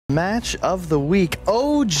Match of the week,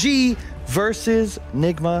 OG versus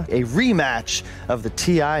Nigma, a rematch of the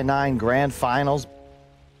TI9 Grand Finals.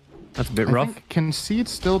 That's a bit rough. I think Concede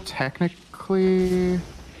still technically...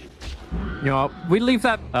 You know, we leave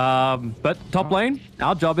that, but top lane,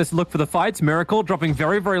 our job is to look for the fights. Miracle dropping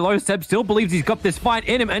very, very low. Seb still believes he's got this fight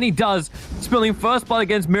in him, and he does. Spilling first blood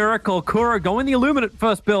against Miracle. Kuro going the Illuminate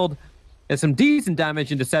first build. There's some decent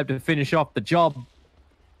damage into Seb to finish off the job.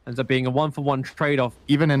 Ends up being a one-for-one trade-off.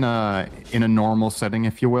 Even in a normal setting,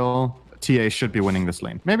 if you will, TA should be winning this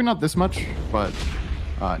lane. Maybe not this much, but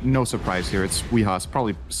no surprise here. It's Weeha's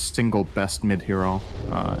probably single best mid hero,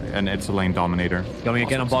 and it's a lane dominator. Going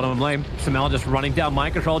again on bottom lane. Samel just running down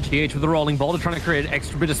Mind Control. GH with the rolling boulder, trying to create an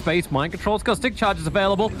extra bit of space. Mind Control's got stick charges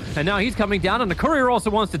available, and now he's coming down, and the courier also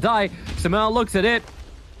wants to die. Samel looks at it.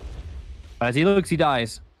 As he looks, he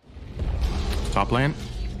dies. Top lane.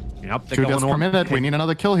 Yep, 2 deaths per minute. We need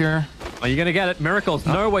another kill here. Are you going to get it? Miracles.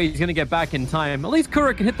 No way he's going to get back in time. At least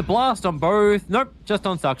Kuro can hit the blast on both. Nope, just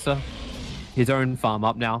on Saxa. His own farm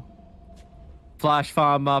up now. Flash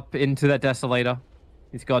farm up into that Desolator.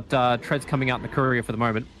 He's got treads coming out in the courier for the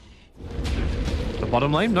moment. The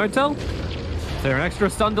bottom lane, no tell. Is there an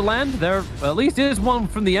extra stun to land? There at least is one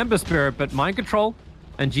from the Ember Spirit, but Mind Control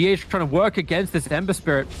and GH trying to work against this Ember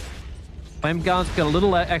Spirit. Flame Guard's got a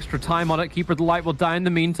little extra time on it. Keeper of the Light will die in the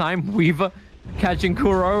meantime. Weaver catching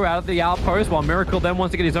Kuro out of the outpost, while Miracle then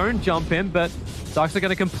wants to get his own jump in, but Dark's going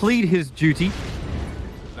to complete his duty.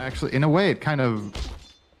 Actually, in a way, it kind of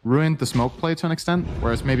ruined the smoke play to an extent,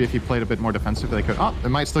 whereas maybe if he played a bit more defensive, they could... Oh, they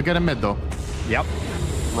might still get him mid, though. Yep.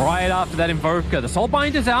 Right after that Invoker. The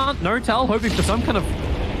Soulbinder's out. No tell, hoping for some kind of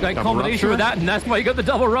combination with that, and that's why you got the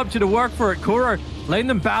double rupture to work for it. Kuro letting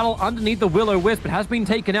them battle underneath the Will-O-Wisp, but has been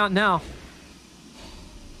taken out now.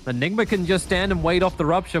 Nigma can just stand and wait off the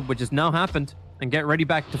rupture, which has now happened, and get ready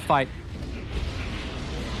back to fight.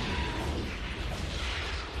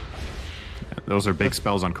 Those are big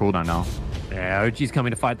spells on cooldown now. Yeah, OG's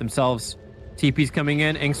coming to fight themselves. TP's coming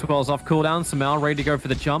in, Inkswell's off cooldown, Samel ready to go for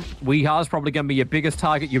the jump. Weeha's probably going to be your biggest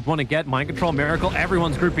target you'd want to get. Mind Control, Miracle,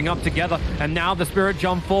 everyone's grouping up together. And now the Spirit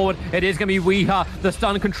jump forward. It is going to be Weeha. The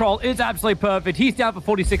stun control is absolutely perfect. He's down for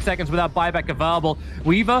 46 seconds without buyback available.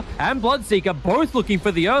 Weaver and Bloodseeker both looking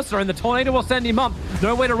for the Ursa, and the Tornado will send him up.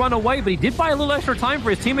 No way to run away, but he did buy a little extra time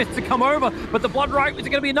for his teammates to come over. But the Blood Right is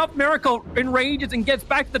going to be enough. Miracle enrages and gets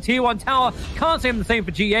back to the tier 1 tower. Can't say the same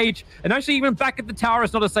for GH. And actually, even back at the tower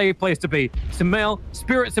is not a safe place to be. Samel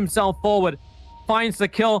spirits himself forward, finds the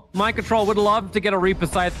kill. Mind Control would love to get a Reaper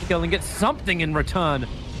side kill and get something in return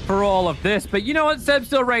for all of this. But you know what? Seb's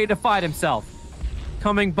still ready to fight himself.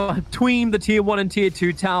 Coming between the tier 1 and tier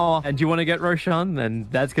 2 tower. And do you want to get Roshan? Then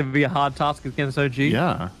that's going to be a hard task against OG.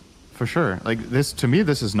 Yeah, for sure. Like this, to me,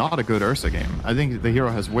 this is not a good Ursa game. I think the hero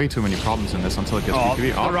has way too many problems in this until it gets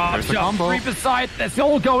BKB. Oh, there's the combo. Reaper side, that's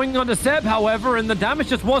all going on to Seb, however, and the damage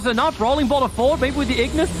just wasn't enough. Rolling boulder forward, maybe with the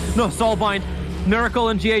Ignis. No, Soulbind. Miracle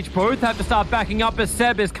and GH both have to start backing up as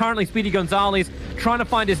Seb is currently Speedy Gonzalez trying to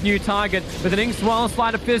find his new target. With an Inkswell,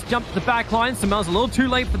 Sleight of Fist, jump to the back line. Samel's a little too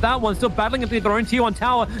late for that one. Still battling underneath their own tier 1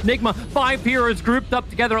 tower. Nigma, 5 heroes grouped up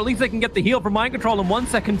together. At least they can get the heal from Mind Control in 1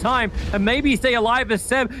 second time and maybe stay alive as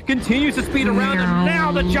Seb continues to speed around. And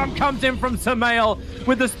now the jump comes in from Samel.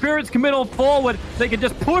 With the Spirits committal forward, they can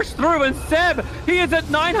just push through. And Seb, he is at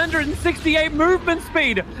 968 movement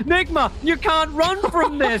speed. Nigma, you can't run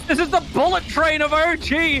from this. This is the bullet train of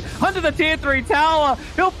OG under the tier 3 tower.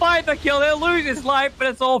 He'll find the kill. He'll lose his life, but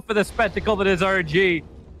it's all for the spectacle that is OG.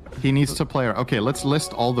 He needs to play. Okay, let's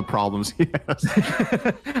list all the problems he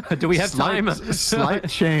has. Do we have time? Slight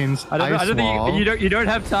chains. I don't think you don't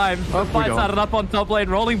have time. The fight started up on top lane.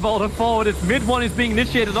 Rolling boulder forward. It's mid one is being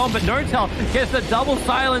initiated on, but No-Tell gets the double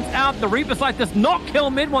silence out. The Reaper Sight does not kill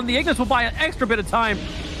mid one. The Ignis will buy an extra bit of time,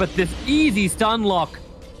 but this easy stun lock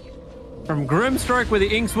from Grimstroke with the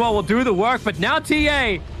Inkswell will do the work. But now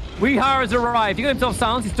TA, Weeha has arrived. He got himself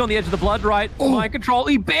silenced. He's still on the edge of the Blood Right. Mind Control.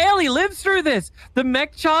 He barely lives through this. The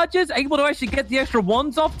mech charges, able to actually get the extra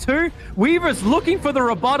wands off too. Weaver's looking for the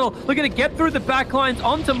rebuttal. Looking to get through the backlines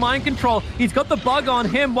onto Mind Control. He's got the bug on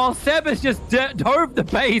him while Seb has just dove the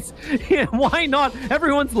base. Yeah, why not?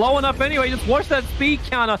 Everyone's low enough anyway. Just watch that speed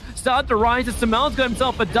counter start to rise as Samel's got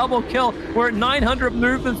himself a double kill. We're at 900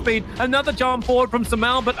 movement speed. Another jump forward from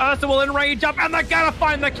Samel, but Ursa will enrage up and they're gonna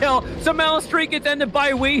find the kill. Samel's streak gets ended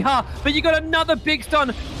by Weeha. But you got another big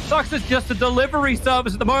stun. Sucks is just a delivery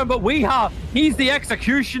service at the moment, but Weeha, he's the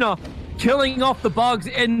executioner. killing off the bugs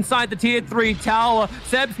inside the tier 3 tower.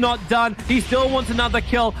 Seb's not done. He still wants another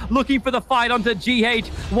kill, looking for the fight onto GH.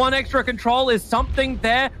 One extra control is something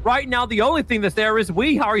there. Right now, the only thing that's there is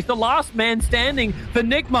Weeha. He's the last man standing for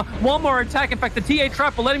Nigma. One more attack. In fact, the TA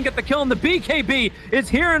trap will let him get the kill, and the BKB is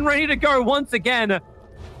here and ready to go once again.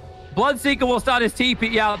 Bloodseeker will start his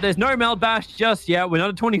TP out. There's no meld bash just yet. We're not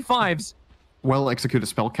at 25s. Well-executed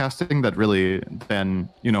spellcasting that really then,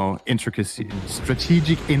 you know,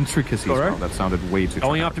 strategic intricacies. Oh, that sounded way too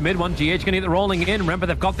going after mid one, GH gonna get the rolling in. Remember,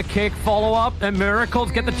 they've got the kick, follow-up, and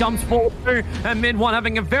Miracles get the jumps forward. And mid one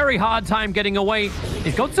having a very hard time getting away.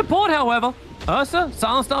 He's got support, however. Ursa,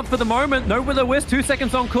 silenced up for the moment. No Will-O-Wisp, 2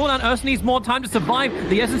 seconds on cooldown. Ursa needs more time to survive.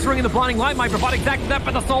 The Essence Ring and the Blinding Light might provide exactly that,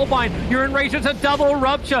 but the Soulbind, you're enraged. It's a double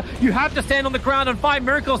rupture. You have to stand on the ground and fight.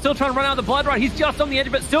 Miracle still trying to run out of the blood right. He's just on the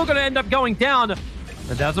edge, but still going to end up going down.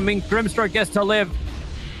 That doesn't mean Grimstroke gets to live.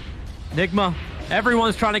 Nigma,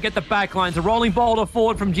 everyone's trying to get the backlines. A rolling boulder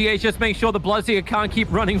forward from GH. Just make sure the Bloodseeker can't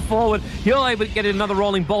keep running forward. He'll able to get another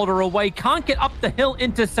rolling boulder away. Can't get up the hill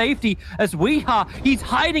into safety as Weeha, he's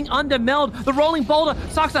hiding under Meld. The rolling boulder,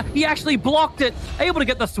 Saksa, he actually blocked it. Able to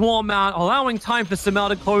get the swarm out, allowing time for Samel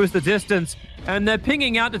to close the distance. And they're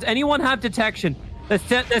pinging out. Does anyone have detection? There's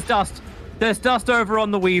dust. There's dust over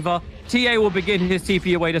on the Weaver. TA will begin his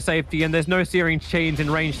TP away to safety, and there's no Searing Chains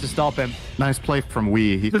in range to stop him. Nice play from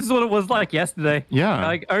Wee. This is what it was like yesterday. Yeah.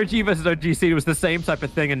 Like, OG versus OGC was the same type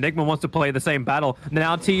of thing, and Nigma wants to play the same battle.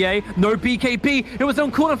 Now TA, no BKB. It was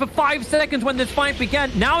on cooldown for 5 seconds when this fight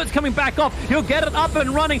began. Now it's coming back off. He'll get it up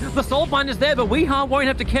and running. The Soulbind is there, but Weeha won't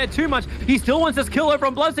have to care too much. He still wants this kill over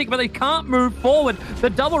on Bloodseeker, but they can't move forward. The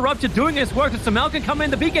double rupture doing his work. Samel can come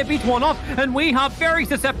in. The BKB's worn off, and Weeha very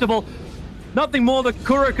susceptible. Nothing more that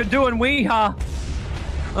Kuro could do in Weeha.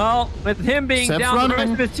 Well, with him being Seb's down, running. the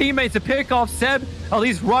rest of his teammates to pick off Seb. Oh,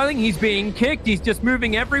 he's running, he's being kicked, he's just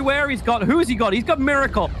moving everywhere. He's got, who has he got? He's got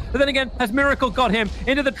Miracle. But then again, has Miracle got him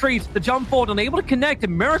into the trees, the jump forward, unable to connect.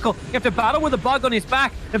 And Miracle, you have to battle with a bug on his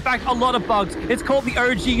back. In fact, a lot of bugs. It's called the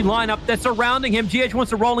OG lineup. They're surrounding him. GH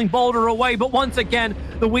wants a rolling boulder away, but once again,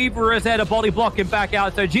 the Weaver is there to body block him back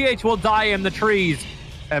out. So GH will die in the trees.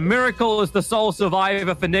 And Miracle is the sole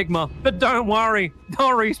survivor for Nigma. But don't worry,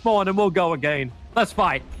 they'll respawn and we'll go again. Let's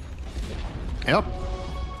fight. Yep.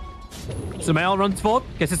 Samel runs forward,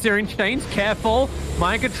 gets the Searing Chains, careful.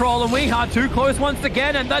 Mind control, and Weeha too close once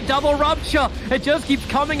again, and the double rupture. It just keeps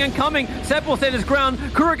coming and coming. Seb will stand his ground.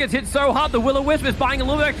 Kura gets hit so hard, the Will-O-Wisp is buying a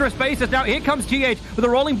little extra space. As now here comes GH with a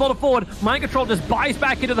rolling boulder forward. Mind control just buys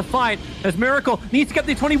back into the fight as Miracle needs to get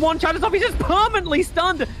the 21 charges off. He's just permanently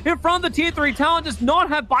stunned in front of the tier 3 talent, does not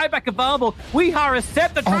have buyback available. Weeha has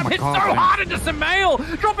set the trap, hits so hard into Samel,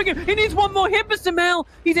 dropping him. He needs one more hit for Samel.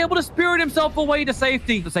 He's able to spirit himself away to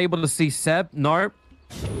safety. He's able to see Seb. No.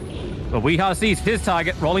 But Weeha sees his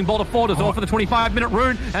target. Rolling boulder forward is off for the 25-minute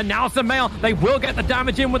rune. And now Samel, they will get the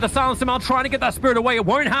damage in with the silent Samel trying to get that spirit away. It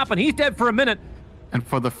won't happen. He's dead for a minute. And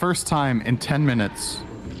for the first time in 10 minutes,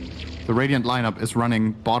 the Radiant lineup is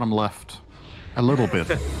running bottom left a little bit.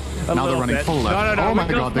 Now they're running full left. No. Oh my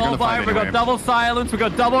god, they're going to fight We've got double silence. We've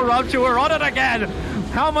got double rupture. We're on it again.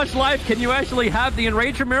 How much life can you actually have? The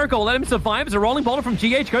Enrager Miracle let him survive as a rolling boulder from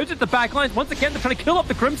GH goes at the backlines. Once again, they're trying to kill off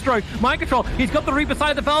the Grimstroke. Mind control. He's got the Reaper side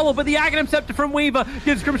of the Velvet, but the Aghanim Scepter from Weaver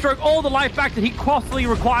gives Grimstroke all the life back that he costly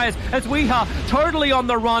requires as Weeha totally on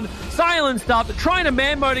the run. Silenced up, trying to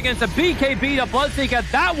man mode against a BKB to Bloodseeker.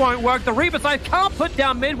 That won't work. The Reaper side can't put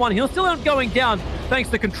down mid one. He'll still end up going down thanks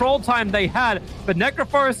to the control time they had. But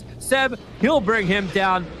Necroforce, Seb, he'll bring him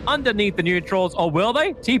down underneath the neutrals. Or will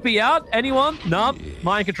they? TP out? Anyone? No.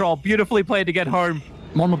 Mind control. Beautifully played to get home.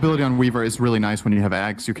 More mobility on Weaver is really nice when you have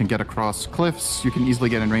Ags. You can get across cliffs. You can easily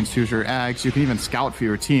get in range to use your Ags. You can even scout for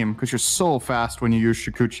your team because you're so fast when you use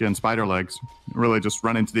Shikuchi and Spider Legs. Really just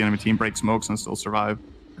run into the enemy team, break smokes, and still survive.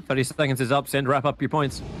 30 seconds is up. Send, wrap up your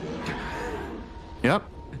points. Yep.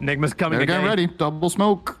 Nigma's coming They're again. getting ready. Double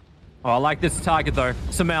smoke. Oh, I like this target, though.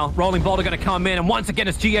 Samel, rolling boulder going to come in, and once again,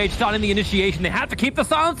 it's GH starting the initiation. They have to keep the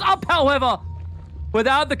silence up, however.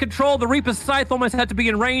 Without the control, the Reaper's Scythe almost had to be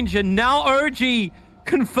in range, and now OG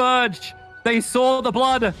converged. They saw the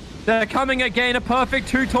blood. They're coming again, a perfect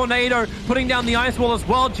 2 tornado, putting down the ice wall as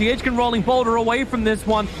well. GH can rolling boulder away from this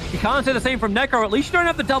one. You can't say the same from Necro. At least you don't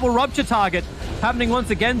have the double rupture target happening once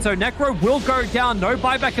again, so Necro will go down. No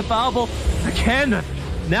buyback available. Again,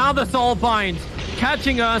 now the Soulbind.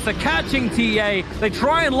 Catching Ursa, catching TA. They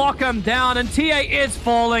try and lock him down, and TA is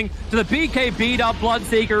falling to the BK beat up.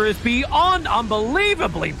 Bloodseeker is beyond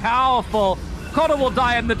unbelievably powerful. Cotter will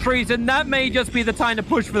die in the trees, and that may just be the time to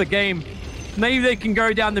push for the game. Maybe they can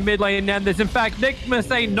go down the mid lane, and there's in fact Nigma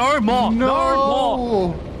say no more. No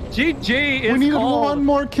more. GG is We needed called. one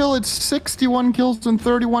more kill. It's 61 kills in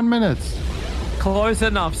 31 minutes. Close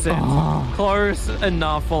enough, Sims. Close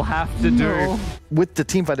enough. We'll have to do. With the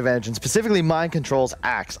teamfight advantage, and specifically Mind Control's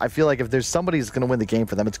Axe, I feel like if there's somebody who's going to win the game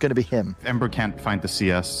for them, it's going to be him. Ember can't find the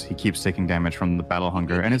CS. He keeps taking damage from the Battle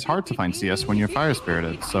Hunger, and it's hard to find CS when you're Fire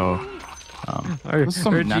Spirited, so... OG is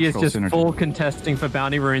just synergy. full contesting for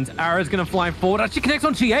bounty runes. Arrow's going to fly forward. Actually connects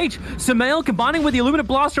on GH. Sumail combining with the Illuminate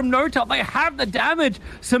Blast from NoTel. They have the damage.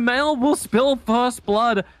 Sumail will spill first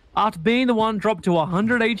blood after being the one dropped to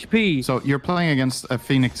 100 HP. So you're playing against a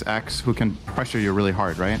Phoenix Axe who can pressure you really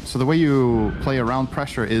hard, right? So the way you play around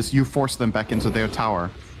pressure is you force them back into their tower.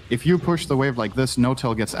 If you push the wave like this,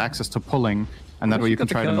 NoTel gets access to pulling, and that way you can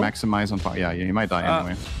try to maximize on fire. Yeah, you might die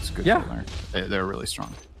anyway. It's good. Yeah. They're really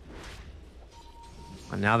strong.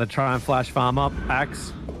 And now they're trying to flash farm up.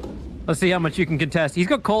 Axe. Let's see how much you can contest. He's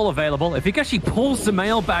got call available. If he can actually pull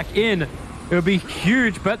Sumail back in, it would be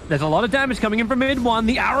huge, but there's a lot of damage coming in from mid one.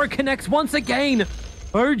 The arrow connects once again.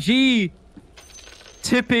 OG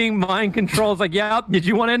tipping Mind Control's like, yeah, did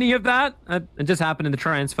you want any of that? It just happened in the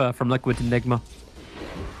transfer from Liquid to Nigma.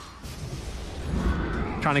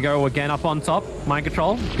 Trying to go again up on top. Mind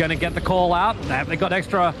Control gonna get the call out. They got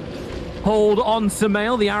extra hold on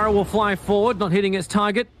Sumail. The arrow will fly forward, not hitting its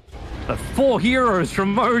target. The 4 heroes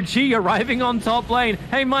from OG arriving on top lane.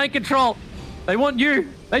 Hey, Mind Control, they want you.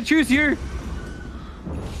 They choose you.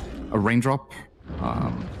 A raindrop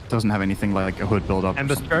doesn't have anything like a hood build-up or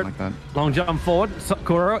something like that. Long jump forward.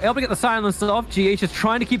 Kuro able to get the silence off. GH is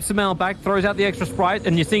trying to keep Sumail back, throws out the extra sprite,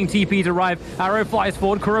 and you're seeing TPs arrive. Arrow flies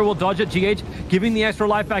forward. Kuro will dodge it. GH giving the extra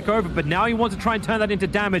life back over, but now he wants to try and turn that into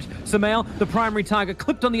damage. Sumail, the primary target,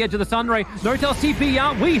 clipped on the edge of the Sunray. NoTel's TP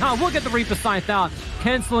out. Weeha will get the Reaper Scythe out,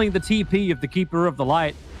 cancelling the TP of the Keeper of the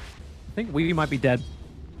Light. I think we might be dead.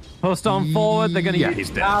 Post on forward. They're going to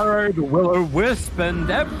use Arrow, the Will-O-Wisp,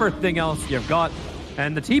 and everything else you've got.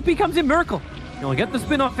 And the TP comes in Miracle. You'll get the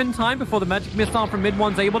spin-off in time before the magic missile from mid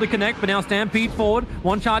one's able to connect, but now Stampede forward.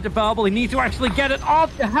 One charge available. He needs to actually get it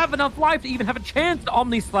off to have enough life to even have a chance to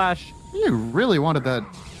Omni Slash. You really wanted that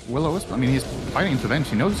Will-O-Wisp. I mean, he's fighting into Venge.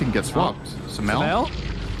 He knows he can get swapped. Sumail?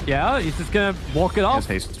 Yeah, he's just going to walk it off.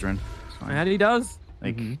 He has haste rune. And he does.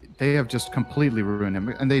 Like, they have just completely ruined him.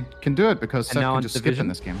 And they can do it because Seth can just skip in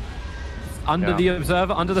this game. Under the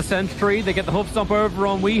Observer, under the Sentry, they get the hoof stomp over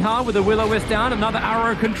on Weeha with the Will-O-Wisp down. Another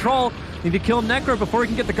arrow control. Need to kill Necro before he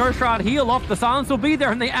can get the Ghost Shroud heal off. The silence will be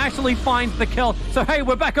there, and they actually find the kill. So, hey,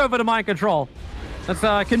 we're back over to Mind Control.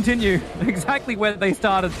 Let's continue exactly where they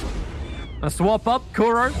started. A swap up.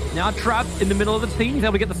 Kuro now trapped in the middle of the team. He's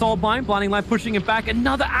able to get the Soul Bind. Blinding Light pushing him back.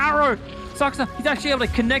 Another arrow. Sucks. He's actually able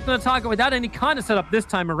to connect on a target without any kind of setup this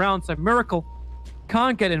time around. So, Miracle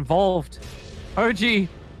can't get involved. OG,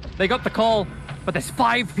 they got the call, but there's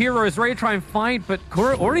 5 heroes ready to try and fight, but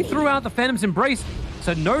Kuro already threw out the Phantom's Embrace,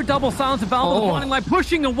 so no double silence available. The Blinding Light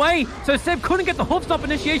pushing away, so Seb couldn't get the hoof stop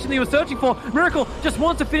initiation that he was searching for. Miracle just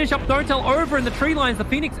wants to finish up NoTel over in the tree lines. The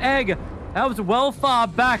Phoenix Egg, that was well far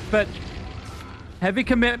back, but heavy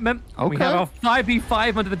commitment. We have a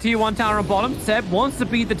 5v5 under the tier 1 tower on bottom. Seb wants to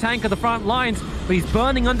be the tank of the front lines, but he's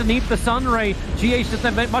burning underneath the Sunray. GH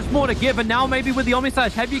doesn't have much more to give, and now maybe with the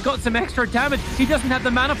Omnislash, have you got some extra damage? He doesn't have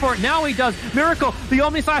the mana for it. Now he does. Miracle, the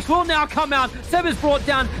Omnislash will now come out. Seb is brought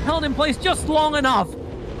down, held in place just long enough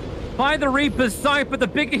by the Reaper's Sight, but the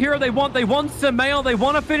bigger hero they want Sumail. They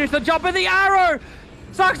want to finish the job, and the arrow!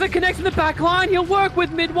 Saxa connects in the back line. He'll work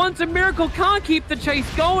with mid once, and Miracle can't keep the chase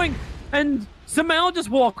going, and Sumail just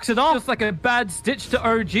walks it off. Just like a bad stitch to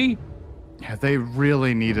OG. Yeah, they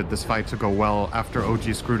really needed this fight to go well after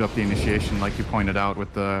OG screwed up the initiation, like you pointed out,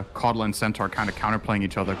 with the Caudle and Centaur kind of counterplaying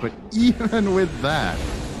each other. But even with that,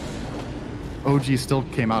 OG still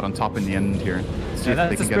came out on top in the end here. See if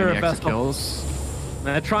they can get any extra kills.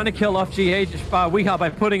 They're trying to kill off GH Weeha by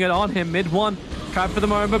putting it on him mid one. Trapped for the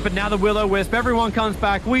moment, but now the Will-O-Wisp. Everyone comes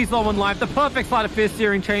back. Weasel on life. The perfect sleight of fist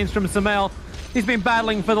searing chains from Sumail. He's been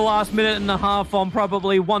battling for the last minute and a half on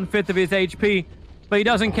probably 1/5 of his HP, but he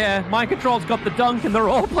doesn't care. Mind Control's got the dunk, and they're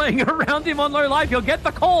all playing around him on low life. He'll get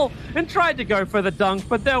the call and tried to go for the dunk,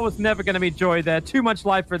 but there was never going to be joy there. Too much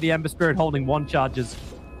life for the Ember Spirit holding 1 charges.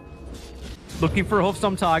 Looking for a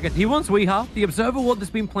Hoofstomp target. He wants Weeha. The Observer Ward that's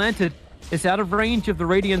been planted is out of range of the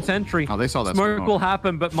Radiant Sentry. Oh, they saw that. Smoke will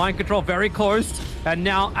happen, but Mind Control very close. And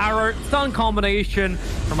now Arrow, stun combination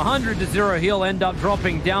from 100 to 0. He'll end up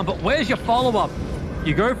dropping down, but where's your follow-up?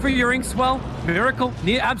 You go for your Inkswell, Miracle,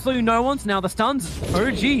 near absolutely no one's. Now the stuns,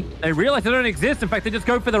 OG, they realize they don't exist. In fact, they just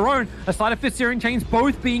go for their own. A sleight of fist searing chains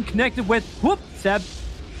both being connected with, whoop, Seb.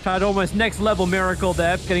 Tried almost next level Miracle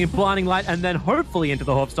there, getting a blinding light and then hopefully into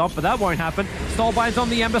the hoof stomp, but that won't happen. Soulbind's on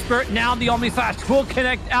the Ember Spirit. Now the Omni Slash will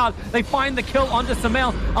connect out. They find the kill onto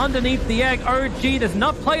Samel underneath the egg. OG, there's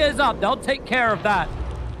enough players up. They'll take care of that.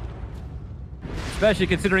 Especially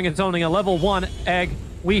considering it's only a level 1 egg.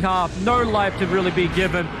 We have no life to really be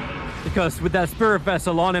given because with that Spirit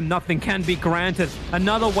Vessel on him, nothing can be granted.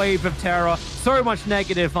 Another wave of terror. So much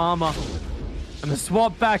negative armor. And the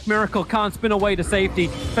swap back Miracle can't spin away to safety.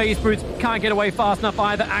 Phase Boots can't get away fast enough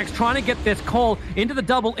either. Axe trying to get this call into the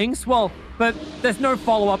double ink swell, but there's no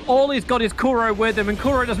follow-up. All he's got is Kuro with him, and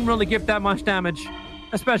Kuro doesn't really give that much damage,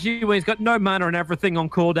 especially when he's got no mana and everything on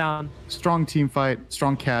cooldown. Strong team fight,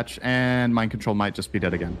 strong catch, and Mind Control might just be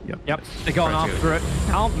dead again. Yep, they're going after it.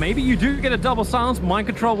 Now, maybe you do get a double silence. Mind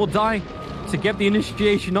Control will die to get the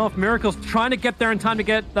initiation off. Miracle's trying to get there in time to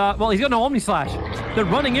get, well, he's got no Omni Slash. They're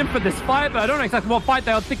running in for this fight, but I don't know exactly what fight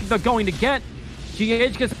they are thinking they're going to get.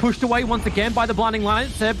 GH gets pushed away once again by the blinding light.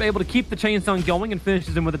 Seb able to keep the chainstone going and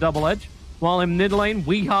finishes him with a double edge. While in mid lane,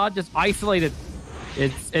 Weehard just isolated.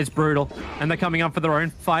 It's brutal. And they're coming up for their own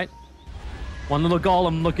fight. One little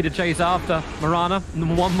golem looking to chase after Mirana.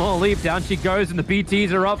 And one more leap. Down she goes, and the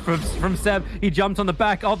BTs are up from Seb. He jumps on the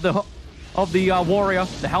back of the warrior,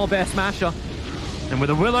 the Hellbear Smasher. And with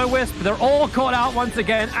a Will-O-Wisp, they're all caught out once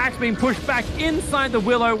again. Axe being pushed back inside the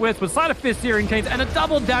Will-O-Wisp with Sleight of Fist Searing Chains and a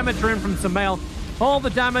double damage room from Samel. All the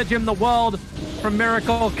damage in the world from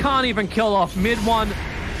Miracle. Can't even kill off mid one.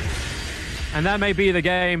 And that may be the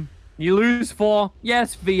game. You lose 4.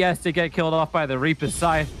 Yes, VS to get killed off by the Reaper's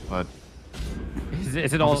Scythe. But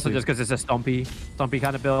is it also just because it's a stompy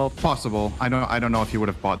kind of build? Possible. I don't know if you would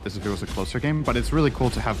have bought this if it was a closer game, but it's really cool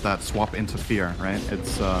to have that swap into fear, right?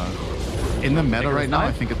 It's in the meta right now.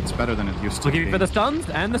 I think it's better than it used to be. Looking for the stuns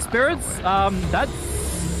and the spirits.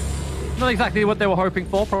 That's not exactly what they were hoping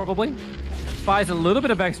for, probably. Buys a little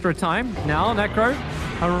bit of extra time. Now Necro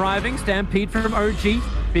arriving. Stampede from OG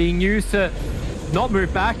being used to not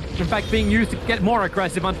move back. In fact, being used to get more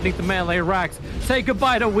aggressive underneath the melee racks. Say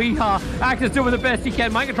goodbye to Weeha. Axe is doing the best he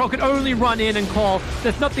can. Mind Control can only run in and call.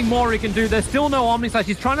 There's nothing more he can do. There's still no Omni Slash.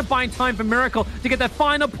 He's trying to buy time for Miracle to get that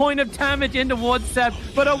final point of damage in towards Seb,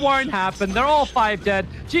 but it won't happen. They're all 5 dead.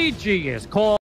 GG is called.